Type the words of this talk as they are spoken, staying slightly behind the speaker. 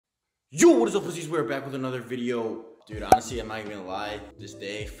Yo, what is up, pussies? We're back with another video. Dude, honestly, I'm not even gonna lie. This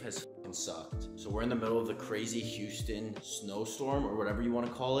day has fucking sucked. So we're in the middle of the crazy Houston snowstorm, or whatever you want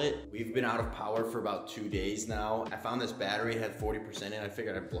to call it. We've been out of power for about 2 days now. I found this battery had 40% in. I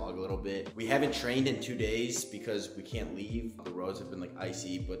figured I'd vlog a little bit. We haven't trained in 2 days because we can't leave. The roads have been like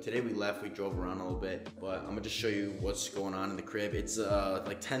icy, but today we left. We drove around a little bit, but I'm gonna just show you what's going on in the crib. It's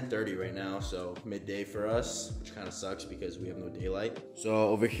like 10:30 right now, so midday for us, which kind of sucks because we have no daylight. So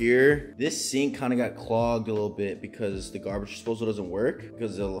over here, this sink kind of got clogged a little bit because the garbage disposal doesn't work,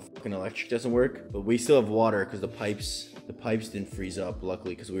 because the fucking electric doesn't work, but we still have water because the pipes didn't freeze up,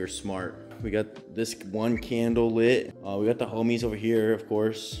 luckily, because we were smart. We got this one candle lit. We got the homies over here, of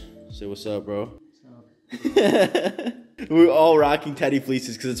course. Say what's up, bro. What's up? We're all rocking teddy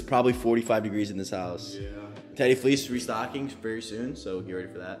fleeces because it's probably 45 degrees in this house. Yeah. Teddy fleece restocking very soon, so get ready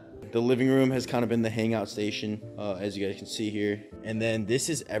for that. The living room has kind of been the hangout station, as you guys can see here. And then this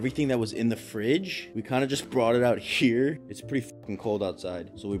is everything that was in the fridge. We kind of just brought it out here. It's pretty fucking cold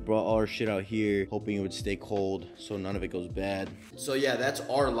outside, so we brought all our shit out here, hoping it would stay cold so none of it goes bad. So yeah, that's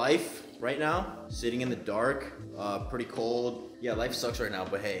our life right now, sitting in the dark, pretty cold. Yeah, life sucks right now,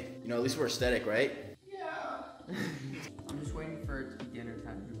 but hey, you know, at least we're aesthetic, right? Yeah. I'm just waiting for it to be dinner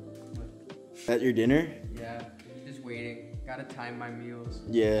time. At your dinner? Yeah, just waiting. Gotta time my meals.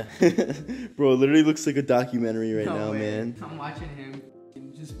 Yeah. Bro, it literally looks like a documentary right now, man. I'm watching him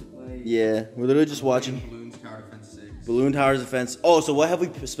just like... Yeah, we're literally just watching Balloons Tower Defense 6. Balloon Towers Defense. Oh, so what have we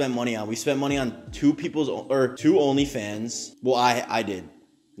spent money on? We spent money on two OnlyFans. Well, I did.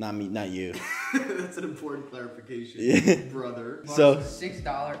 Not me, not you. That's an important clarification, yeah. Brother. So $6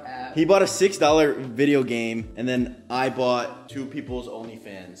 app. He bought a $6 video game, and then I bought two people's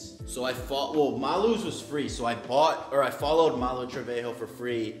OnlyFans. So well, Malu's was free, so I followed Malu Trevejo for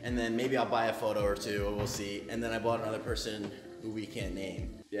free, and then maybe I'll buy a photo or two, we'll see. And then I bought another person who we can't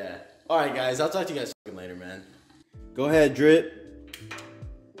name. Yeah. All right, guys, I'll talk to you guys later, man. Go ahead, Drip.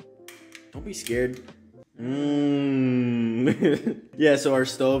 Don't be scared. Yeah, so our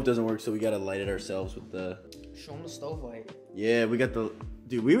stove doesn't work, so we gotta light it ourselves with the... Show them the stove light. Yeah, we got the...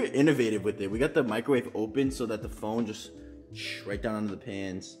 Dude, we were innovative with it. We got the microwave open so that the phone just right down onto the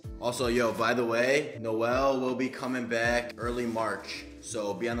pans. Also, yo, by the way, Noel will be coming back early March,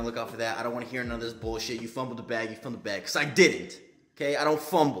 so be on the lookout for that. I don't want to hear none of this bullshit. You fumbled the bag, because I didn't. Okay, I don't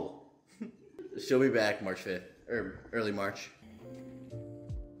fumble. She'll be back March 5th, or early March.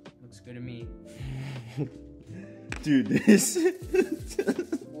 Looks good to me. Dude, this...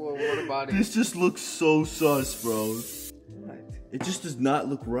 Whoa, what about it? This just looks so sus, bro. What? It just does not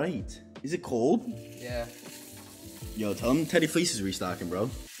look right. Is it cold? Yeah. Yo, tell them Teddy Fleece is restocking,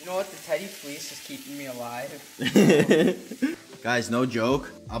 bro. You know what? The Teddy Fleece is keeping me alive. Guys, no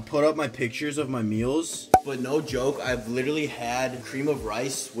joke. I'll put up my pictures of my meals, but no joke, I've literally had cream of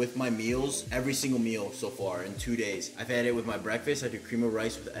rice with my meals, every single meal so far in 2 days. I've had it with my breakfast. I do cream of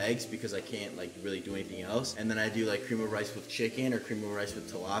rice with eggs because I can't like really do anything else. And then I do like cream of rice with chicken or cream of rice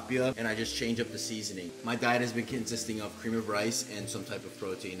with tilapia, and I just change up the seasoning. My diet has been consisting of cream of rice and some type of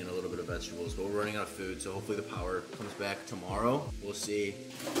protein and a little bit of vegetables, but we're running out of food, so hopefully the power comes back tomorrow. We'll see.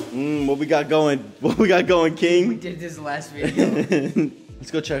 What we got going? What we got going, King? We did this last video. Let's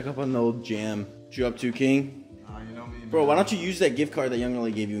go check up on the old jam. What you up to, King? You know me, man. Bro, why don't you use that gift card that Young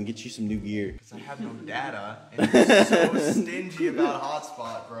Lily gave you and get you some new gear? Because I have no data, and he's so stingy about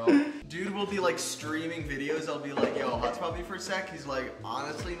hotspot, bro. Dude will be like streaming videos. I'll be like, yo, hotspot me for a sec. He's like,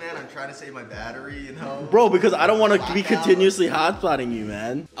 honestly, man, I'm trying to save my battery, you know? Bro, because I don't want to be continuously hotspotting you,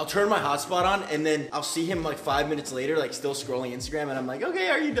 man. I'll turn my hotspot on, and then I'll see him like 5 minutes later, like still scrolling Instagram, and I'm like, okay,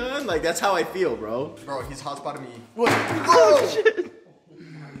 are you done? Like, that's how I feel, bro. Bro, he's hotspotted me. What? Oh, shit.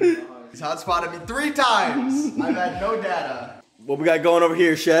 He's hotspotted me 3 times. I've had no data. What we got going over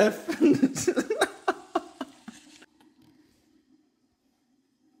here, chef? Hit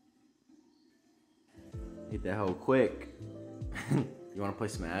that hoe quick. You want to play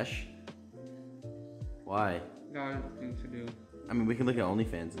Smash? Why? Got things to do. I mean, we can look at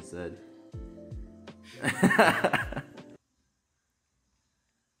OnlyFans instead.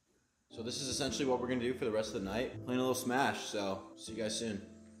 So this is essentially what we're gonna do for the rest of the night. Playing a little Smash, so see you guys soon.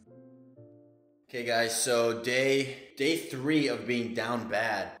 Okay guys, so day 3 of being down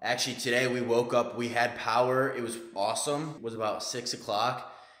bad. Actually today we woke up, we had power, it was awesome. It was about 6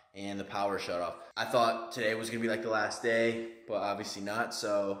 o'clock and the power shut off. I thought today was gonna be like the last day, but obviously not.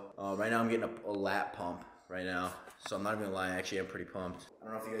 So right now I'm getting a lap pump right now. So I'm not even gonna lie, actually I'm pretty pumped. I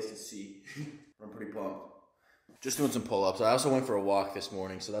don't know if you guys can see, but I'm pretty pumped. Just doing some pull-ups. I also went for a walk this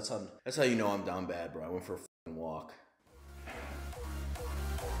morning, so that's how you know I'm down bad, bro. I went for a fucking walk.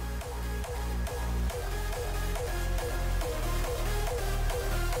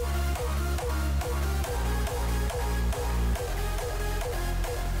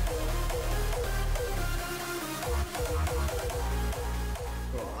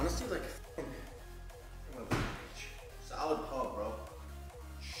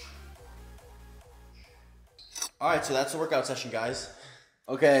 All right, so that's the workout session, guys.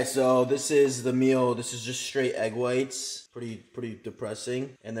 Okay, so this is the meal. This is just straight egg whites. Pretty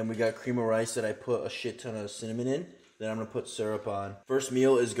depressing. And then we got cream of rice that I put a shit ton of cinnamon in. Then I'm gonna put syrup on. First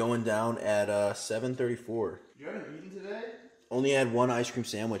meal is going down at 7:34. You haven't eaten today? Only had one ice cream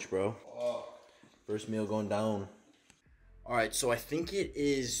sandwich, bro. Oh. First meal going down. All right, so I think it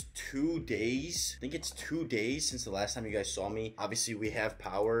is 2 days. I think it's 2 days since the last time you guys saw me. Obviously, we have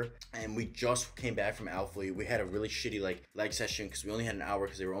power, and we just came back from Alpha. We had a really shitty leg session because we only had an hour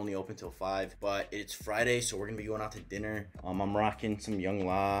because they were only open till 5. But it's Friday, so we're gonna be going out to dinner. I'm rocking some Young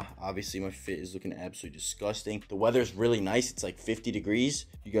La. Obviously, my fit is looking absolutely disgusting. The weather's really nice. It's like 50 degrees.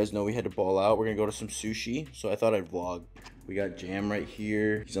 You guys know we had to ball out. We're gonna go to some sushi, so I thought I'd vlog. We got Jam right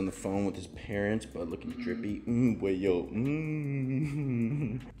here. He's on the phone with his parents, but looking drippy. Wait, yo.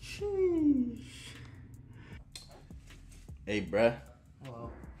 Hey, bruh. Hello.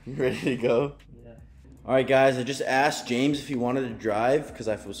 You ready to go? Yeah. All right, guys. I just asked James if he wanted to drive because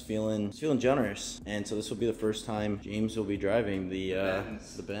I was feeling generous, and so this will be the first time James will be driving the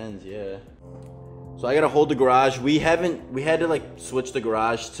Bellz. Yeah. So I gotta hold the garage. We had to like switch the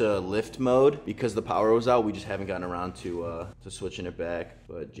garage to lift mode because the power was out. We just haven't gotten around to switching it back.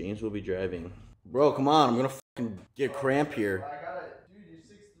 But James will be driving. Bro, come on! I'm gonna fucking get a cramp here. I got it, dude.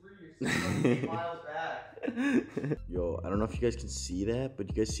 You're 6'3". You're 6 miles back. Yo, I don't know if you guys can see that, but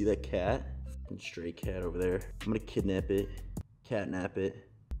you guys see that cat? Fucking stray cat over there. I'm gonna kidnap it, catnap it.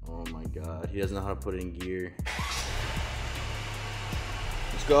 Oh my god, he doesn't know how to put it in gear.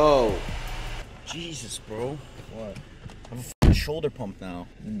 Let's go. Jesus, bro. What? I have a fucking shoulder pump now.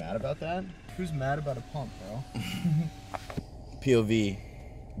 You mad about that? Who's mad about a pump, bro? POV,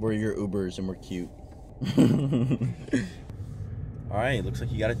 we're your Ubers and we're cute. Alright, looks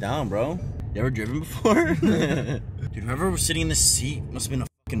like you got it down, bro. You ever driven before? Dude, whoever was sitting in this seat must have been a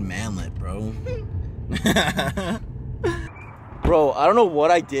fucking manlet, bro. Bro, I don't know what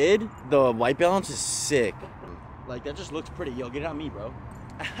I did. The white balance is sick. Like, that just looks pretty. Yo, get it on me, bro.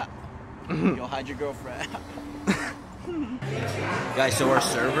 Yo, hide your girlfriend. Guys, so our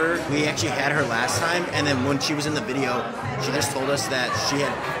server, we actually had her last time, and then when she was in the video, she just told us that she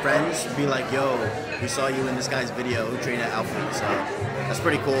had friends be like, yo, we saw you in this guy's video who trained at Alpha, so that's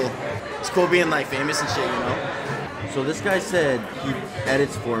pretty cool. It's cool being like famous and shit, you know? So this guy said he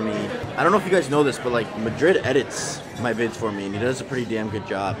edits for me. I don't know if you guys know this, but like Madrid edits my vids for me, and he does a pretty damn good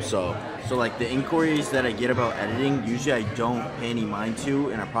job. So like the inquiries that I get about editing, usually I don't pay any mind to,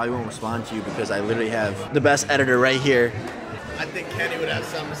 and I probably won't respond to you because I literally have the best editor right here. I think Kenny would have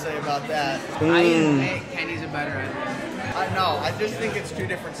something to say about that. Kenny's a better editor. I know. I just think it's two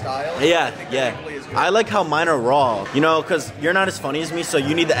different styles. Yeah, I think yeah. technically is good. I like how mine are raw, you know, because you're not as funny as me, so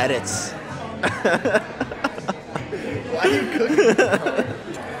you need the edits. Why are you cooking, bro?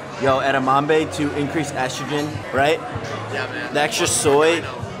 Yo, edamame to increase estrogen, right? Yeah, man. The extra soy,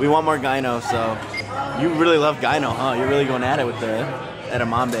 we want more gyno, so. You really love gyno, huh? You're really going at it with the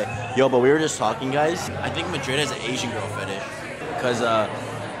edamame. Yo, but we were just talking, guys. I think Madrid has an Asian girl fetish. Because,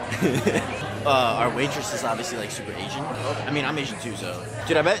 our waitress is obviously, like, super Asian. I mean, I'm Asian too, so.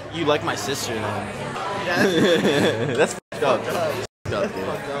 Dude, I bet you like my sister, though. Yeah, That's fucked up. that's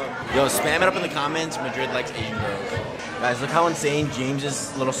fucked up. Yo, spam it up in the comments. Madrid likes Asian girls. Guys, look how insane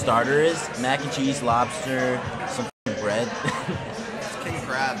James's little starter is. Mac and cheese, lobster, some bread. It's king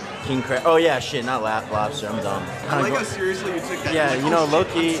crab. King crab. Oh yeah, shit, not lobster. I'm dumb. I like how seriously you took that. Yeah, Like, you know, oh, shit,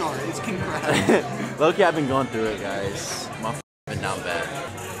 low-key. I'm sorry, it's king crab. Low-key, I've been going through it, guys. My been down bad.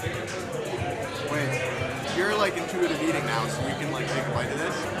 Wait, you're like intuitive eating now, so you can like take a bite of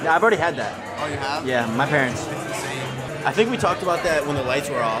this? Yeah, I've already had that. Oh, you have? Yeah, my parents. It's the same. I think we talked about that when the lights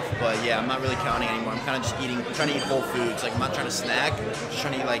were off, but yeah, I'm not really counting anymore. I'm kind of just trying to eat whole foods. Like, I'm not trying to snack. I'm just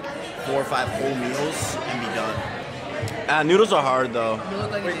trying to eat like 4 or 5 whole meals and be done. Noodles are hard though. You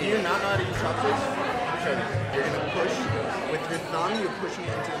look like Wait, an do you idiot. not know how to use chopsticks? Show me. You're gonna push with your thumb, you're pushing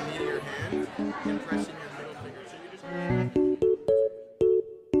it into the meat of your hand and pressing your middle finger. So you just.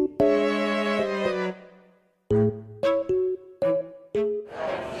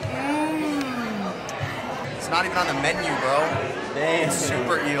 It's not even on the menu, bro. Damn. It's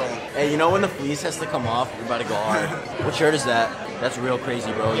super eel. Hey, you know when the fleece has to come off, you're about to go hard. What shirt is that? That's real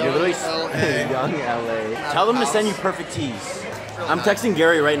crazy, bro. You're literally LA. young LA. Tell them to send you perfect tees. I'm texting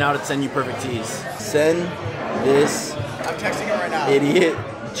Gary right now to send you perfect tees. Send this I'm texting him right now. idiot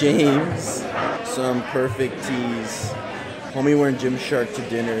James some perfect tees. Homie wearing Gymshark to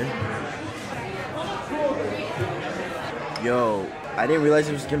dinner. Yo, I didn't realize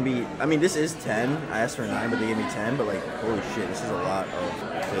it was gonna be. I mean, this is 10. I asked for 9, but they gave me 10. But like, holy shit, this is a lot of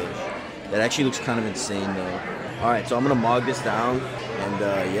fish. That actually looks kind of insane, though. All right, so I'm gonna mog this down, and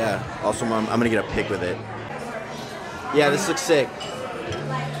yeah. Also, I'm gonna get a pic with it. Yeah, this looks sick.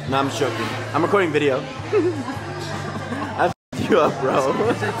 No, I'm joking. I'm recording video. I f***ed you up, bro.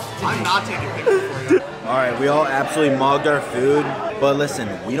 I'm not taking pictures for you. Alright, we all absolutely mugged our food. But listen,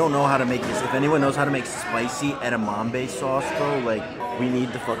 we don't know how to make this. If anyone knows how to make spicy edamame sauce, bro, like, we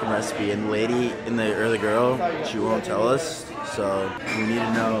need the fucking recipe. And the lady, or the girl, she won't tell us. So, we need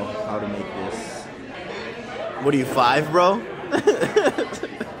to know how to make this. What are you, 5, bro?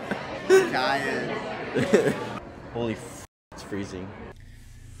 Tired. Holy f***, it's freezing.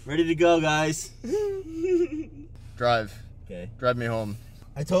 Ready to go, guys. Drive. Okay. Drive me home.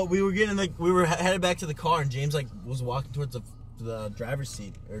 I told we were headed back to the car, and James like was walking towards the driver's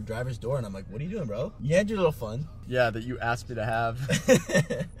seat or driver's door, and I'm like, "What are you doing, bro? You had your little fun." Yeah, that you asked me to have.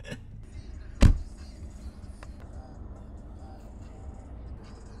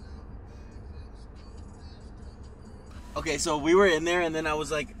 Okay, so we were in there, and then I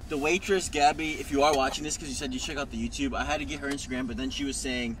was like, the waitress, Gabby, if you are watching this, because you said you check out the YouTube, I had to get her Instagram, but then she was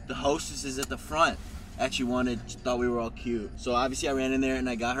saying the hostess is at the front. Actually thought we were all cute. So obviously I ran in there and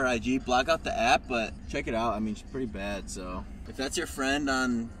I got her IG. Block out the app, but check it out. I mean, she's pretty bad. So if that's your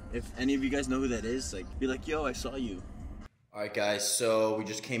friend if any of you guys know who that is, like, be like, yo, I saw you. All right, guys, so we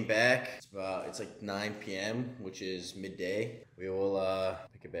just came back. It's like 9 p.m., which is midday. We will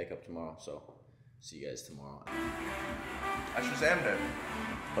pick it back up tomorrow. So see you guys tomorrow. I Shazammed it.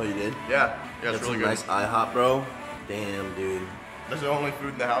 Oh, you did? Yeah, it's really good. Nice IHOP, bro. Damn, dude. This is the only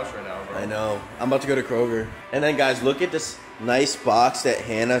food in the house right now, bro. I know. I'm about to go to Kroger. And then, guys, look at this nice box that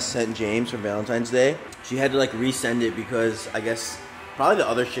Hannah sent James for Valentine's Day. She had to, like, resend it because I guess probably the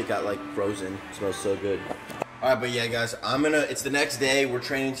other shit got, like, frozen. It smells so good. All right, but yeah, guys, it's the next day. We're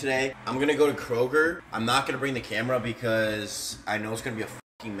training today. I'm going to go to Kroger. I'm not going to bring the camera because I know it's going to be a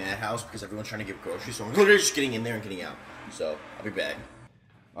fucking madhouse because everyone's trying to get groceries. So I'm literally just getting in there and getting out. So I'll be back.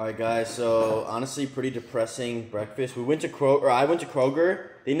 Alright guys, so honestly pretty depressing breakfast. I went to Kroger,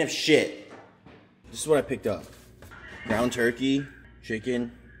 they didn't have shit. This is what I picked up. Ground turkey,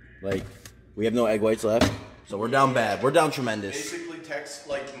 chicken, like, we have no egg whites left. So we're down bad, we're down tremendous. Basically,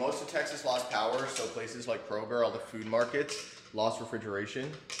 most of Texas lost power, so places like Kroger, all the food markets, lost refrigeration.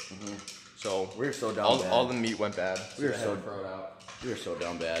 So we're so down bad. All the meat went bad. We were so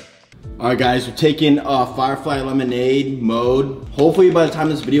down bad. Alright guys, we're taking Firefly Lemonade mode. Hopefully by the time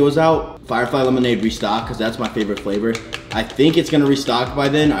this video is out, Firefly Lemonade restock, because that's my favorite flavor. I think it's gonna restock by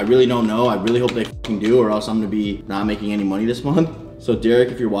then. I really don't know. I really hope they fucking do, or else I'm gonna be not making any money this month. So Derek,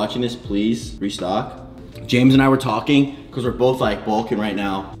 if you're watching this, please restock. James and I were talking, because we're both like bulking right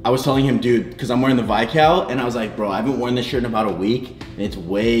now. I was telling him, dude, because I'm wearing the Viscal, and I was like, bro, I haven't worn this shirt in about a week, and it's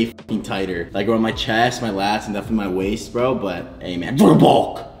way fucking tighter. Like around my chest, my lats, and definitely my waist, bro, but hey man, for the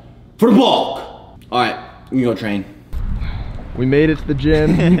bulk! For the bulk! Alright, we can go train. We made it to the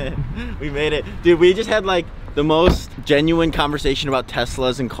gym. We made it. Dude, we just had like the most genuine conversation about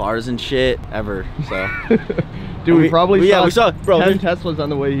Teslas and cars and shit ever, so. Dude, we probably saw 10 bro, Teslas on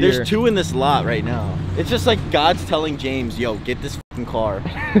the way here. There's 2 in this lot right now. It's just like God's telling James, yo, get this fucking car.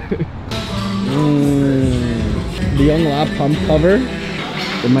 The young lap pump cover.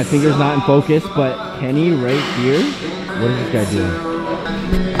 And my finger's not in focus, but Kenny right here. What is this guy doing?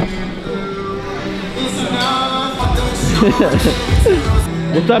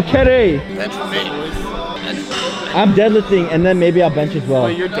 What's up, Kenny? Bench for me. I'm deadlifting, and then maybe I'll bench as well.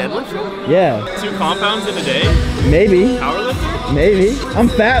 Wait, you're deadlifting? Yeah. 2 compounds in a day? Maybe. Powerlifting? Maybe. I'm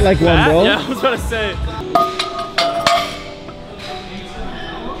fat like one, bro. Yeah, I was about to say.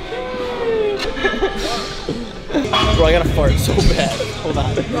 Bro, I gotta fart so bad. Hold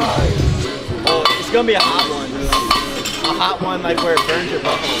on. Oh, it's gonna be a hot one. A hot one like where it burns your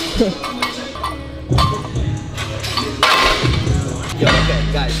butthole. Yo, okay,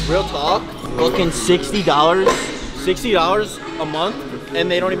 guys, real talk. Looking $60 a month, and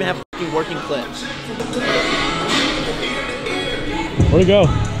they don't even have fucking working clips. Where'd it go?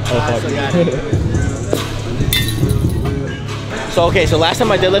 So okay, so last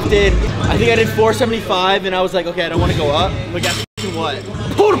time I deadlifted, I think I did 475, and I was like, okay, I don't want to go up. But guess what?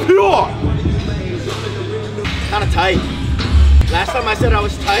 Pull the pure! Kind of tight. Last time I said I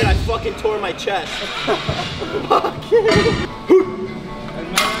was tight, I fucking tore my chest.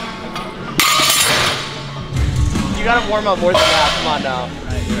 You gotta warm up more than that. Come on now.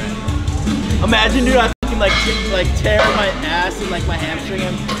 Right, you're right. Imagine, dude, I fucking like tear my ass and like my hamstring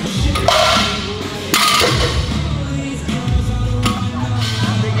and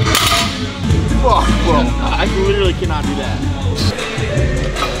fuck, bro. I literally cannot do that.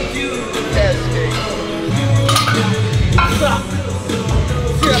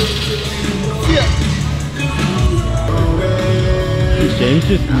 James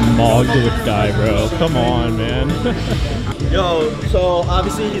just mogged this guy, bro. Come on, man. Yo, so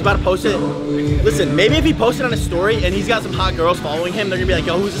obviously he's about to post it. Listen, maybe if he posted on his story and he's got some hot girls following him, they're gonna be like,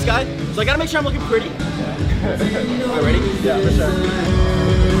 yo, who's this guy? So I gotta make sure I'm looking pretty. Alright, ready? Yeah, for sure.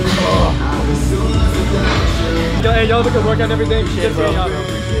 Yo, hey, y'all have a good workout and everything. Shit, bro.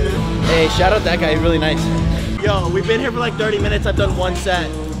 Hey, shout out that guy, he's really nice. Yo, we've been here for like 30 minutes, I've done one set.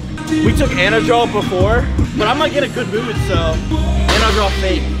 We took Anadrol before, but I'm like in a good mood, so Anadrol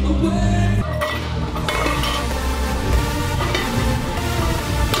fake.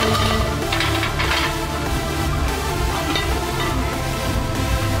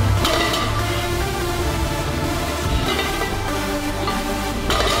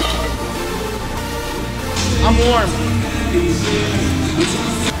 I'm warm.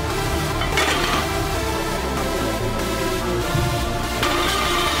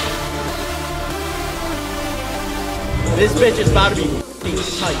 This bitch is about to be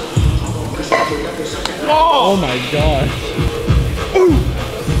tight. Oh my gosh.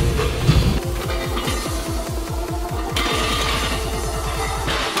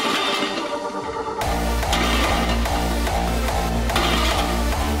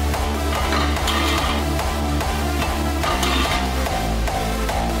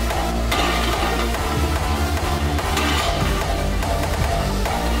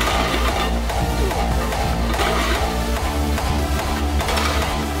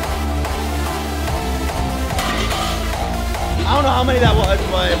 I don't know how many that was,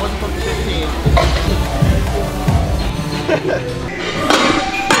 but it wasn't from 15.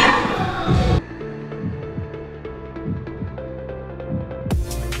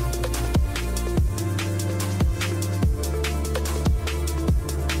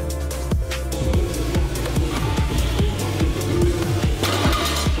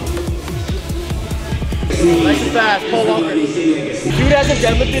 Nice and fast, Paul Walker. Dude hasn't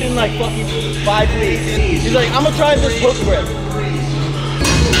deadlifted in like fucking 5 weeks. He's like, I'm gonna try this hook grip.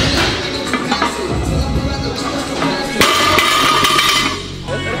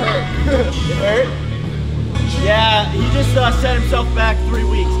 It hurt. It hurt? Yeah, he just set himself back 3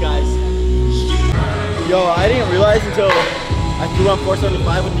 weeks, guys. Yo, I didn't realize until I threw on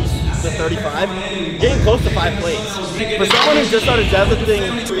 475 with the 35, getting close to 5 plates. For someone who just started deadlifting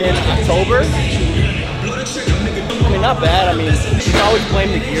in October, I mean, not bad. I mean, you can always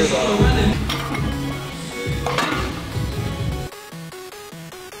blame the gear, though.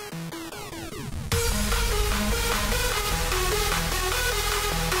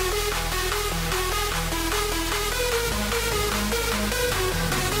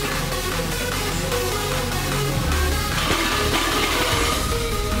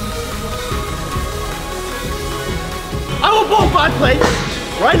 I will pull 5 plates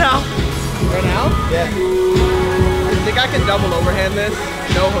right now. Right now? Yeah. I think I can double overhand this.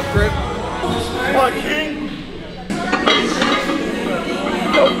 No hook grip. Fucking.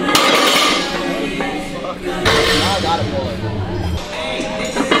 Now I gotta pull it.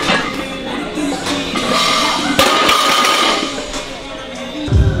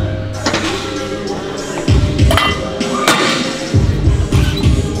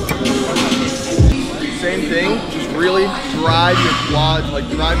 Same thing, just really drive your quads, like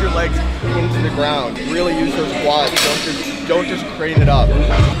drive your legs into the ground. Really use those quads, don't just crane it up.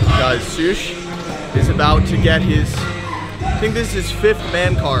 Guys, Soosh is about to get his, I think this is his 5th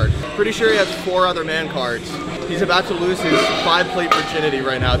man card. Pretty sure he has 4 other man cards. He's about to lose his 5-plate virginity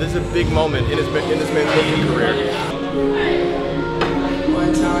right now. This is a big moment in his man's career.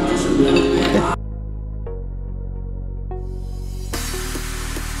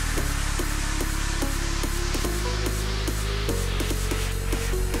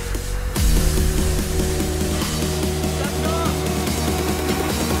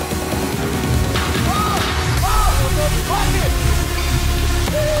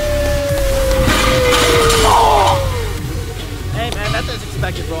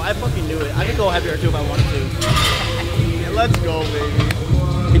 Expected, bro. I fucking knew it. I could go heavier too if I wanted to. Yeah, let's go, baby.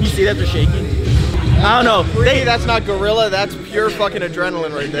 Can you see that they're shaking? I don't know. That's not gorilla, that's pure fucking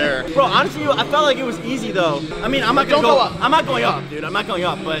adrenaline right there. Bro, honestly, I felt like it was easy though. I mean, I'm not gonna go up. I'm not going up, dude. I'm not going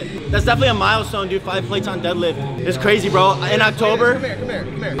up, but that's definitely a milestone, dude. 5 plates on deadlift. It's crazy, bro. In October. Come here.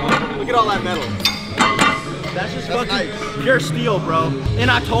 Look at all that metal. That's just fucking pure steel, bro. In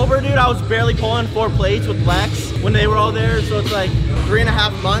October, dude, I was barely pulling 4 plates with Lex when they were all there, so it's like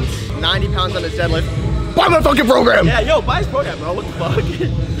 3.5 months, 90 pounds on his deadlift. Buy my fucking program! Yeah, yo, buy his program, bro. What the fuck?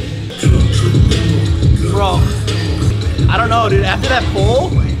 Bro, I don't know, dude. After that pull,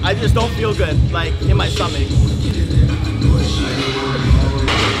 I just don't feel good, like, in my stomach.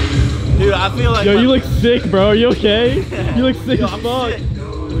 Dude, I feel like. Yo, you look sick, bro. Are you okay? You look sick Yo, as fuck.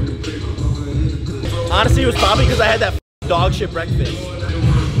 Honestly, it was probably because I had that dog shit breakfast.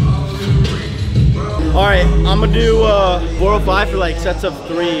 All right, I'm gonna do 405 for like sets of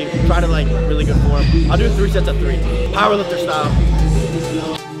 3. Try to like really good form. I'll do 3 sets of 3, powerlifter style.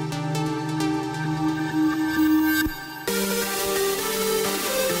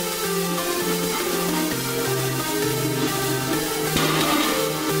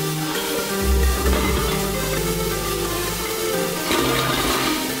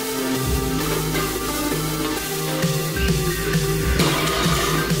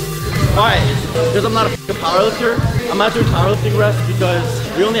 Alright, because I'm not a powerlifter, I'm not doing powerlifting rest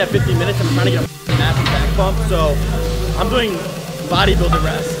because we only have 15 minutes and I'm trying to get a massive back pump, so I'm doing bodybuilder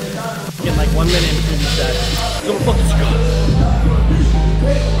rest. Get like 1 minute in between these sets. So I'm gonna fucking squat.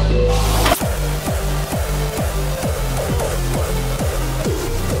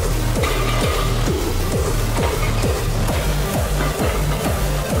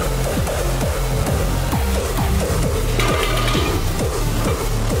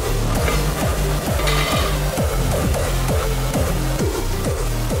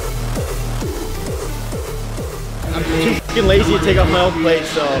 Too fucking lazy to take off my own plate,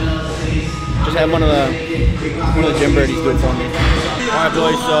 so just have one of the gym birdies do it for me. Alright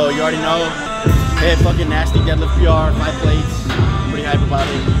boys, so you already know, hey, fucking nasty deadlift PR, 5 plates, pretty hype about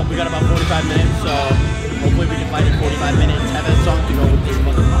it. We got about 45 minutes, so hopefully we can fight in 45 minutes, have that song to go with this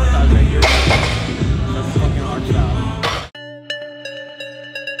fucking montage right here. That's fucking hard style.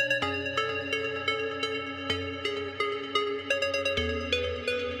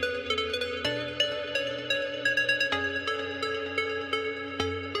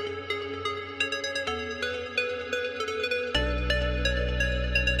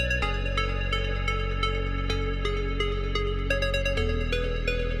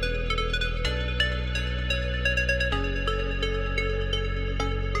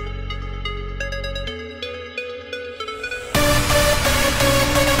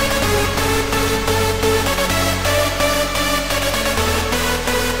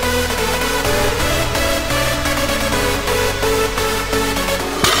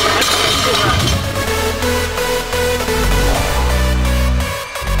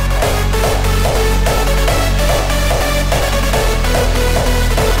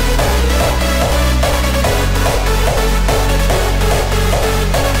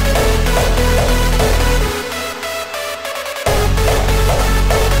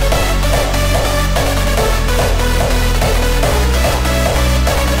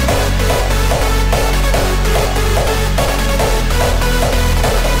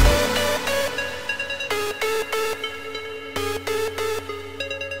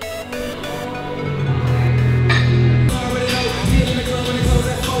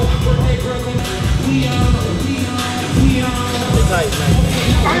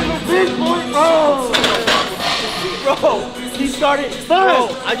 Bro, he started. Bro,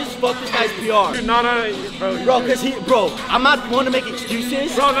 I just fucked this guy's PR. Dude, no, Bro, I'm not one to make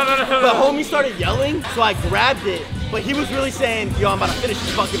excuses. Bro, no. The homie started yelling, so I grabbed it. But he was really saying, yo, I'm about to finish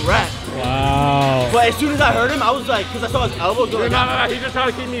this fucking rep. Wow. But as soon as I heard him, I was like, because I saw his elbow go like, No, he's just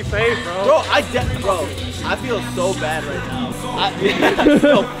trying to keep me safe, bro. Bro, I feel so bad right now.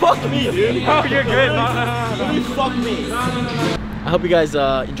 Yo, fuck me, dude. Oh, you're good. No. Fuck me. I hope you guys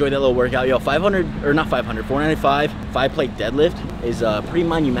enjoyed that little workout. Yo, 495 5-plate deadlift is pretty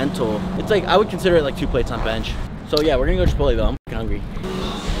monumental. It's like, I would consider it like 2 plates on bench. So yeah, we're gonna go Chipotle though. I'm fucking hungry.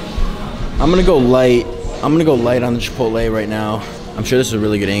 I'm gonna go light on the Chipotle right now. I'm sure this is a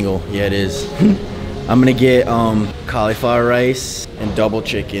really good angle. Yeah, it is. I'm gonna get cauliflower rice and double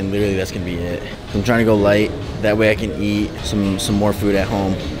chicken. Literally, that's gonna be it. I'm trying to go light. That way I can eat some more food at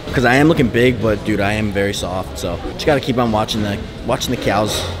home. Cause I am looking big, but dude, I am very soft. So just gotta keep on watching the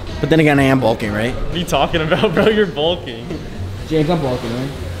cows. But then again, I am bulking, right? What are you talking about, bro? You're bulking. James, I'm bulking, right?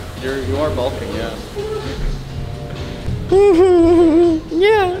 You are bulking, yeah.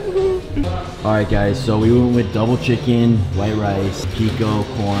 Yeah. All right, guys. So we went with double chicken, white rice, pico,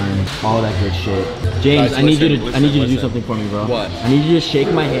 corn, all that good shit. James, Guys, I need you to listen. do something for me, bro. What? I need you to shake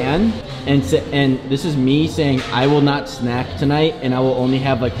my hand and this is me saying I will not snack tonight and I will only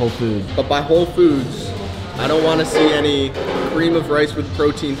have like Whole Foods. But by Whole Foods, I don't want to see any cream of rice with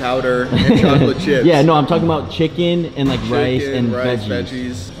protein powder and chocolate chips. Yeah, no, I'm talking about chicken and like rice and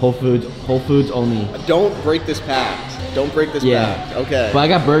veggies. Whole Foods only. Don't break this pact. Don't break this pact. Okay. But I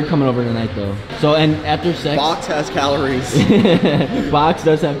got Bird coming over tonight though. So, and after sex. Box has calories. Box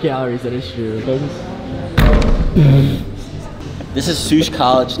does have calories, that is true. This is Soosh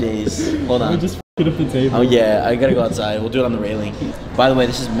college days. Hold on. Just f*** it up the table. Oh yeah, I gotta go outside. We'll do it on the railing. By the way,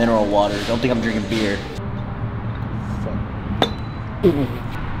 this is mineral water. Don't think I'm drinking beer.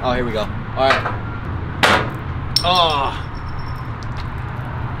 Oh, here we go. All right. Oh.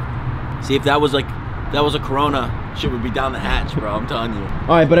 See, if that was a Corona, shit would be down the hatch, bro. I'm telling you. All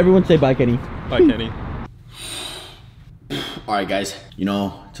right, but everyone say bye, Kenny. Bye, Kenny. All right, guys, you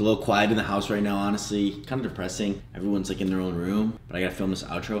know, it's a little quiet in the house right now, honestly. Kind of depressing. Everyone's like in their own room, but I gotta film this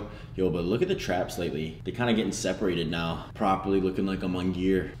outro. Yo, but look at the traps lately. They're kind of getting separated now. Properly looking like I'm on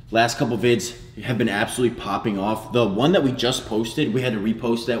gear. Last couple vids have been absolutely popping off. The one that we just posted, we had to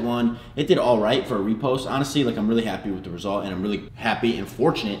repost that one. It did all right for a repost. Honestly, like I'm really happy with the result, and I'm really happy and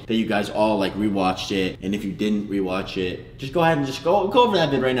fortunate that you guys all like rewatched it. And if you didn't rewatch it, just go ahead and just go over that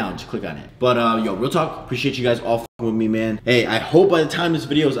vid right now and just click on it. But yo, real talk, appreciate you guys all with me, man. Hey, I hope by the time this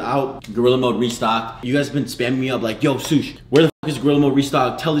video is out, Gorilla Mode restocked. You guys have been spamming me up like, yo, Soosh, where the f is Gorilla Mode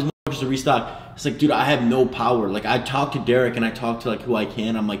restocked? Tell these motherfuckers to restock. It's like, dude, I have no power. Like, I talk to Derek and I talk to like who I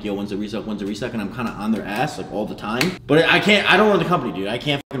can. I'm like, yo, when's the restock? When's the restock? And I'm kind of on their ass like all the time. But I don't run the company, dude. I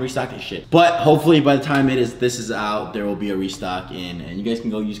can't fucking restock this shit. But hopefully by the time this is out, there will be a restock in, and you guys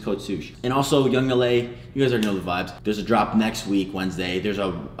can go use code Soosh. And also, Young LA, you guys already know the vibes. There's a drop next week, Wednesday. There's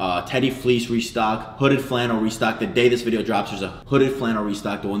a Teddy Fleece restock, hooded flannel restock. The day this video drops, there's a hooded flannel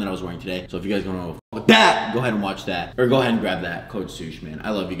restock, the one that I was wearing today. So if you guys want to know with that, go ahead and watch that, or go ahead and grab that code Soosh, man. I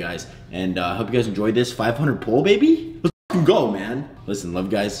love you guys, and hope you guys enjoyed this 500 pull, baby. Let's go, man. Listen, love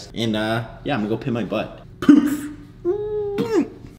you guys, and yeah, I'm gonna go pin my butt. Poof.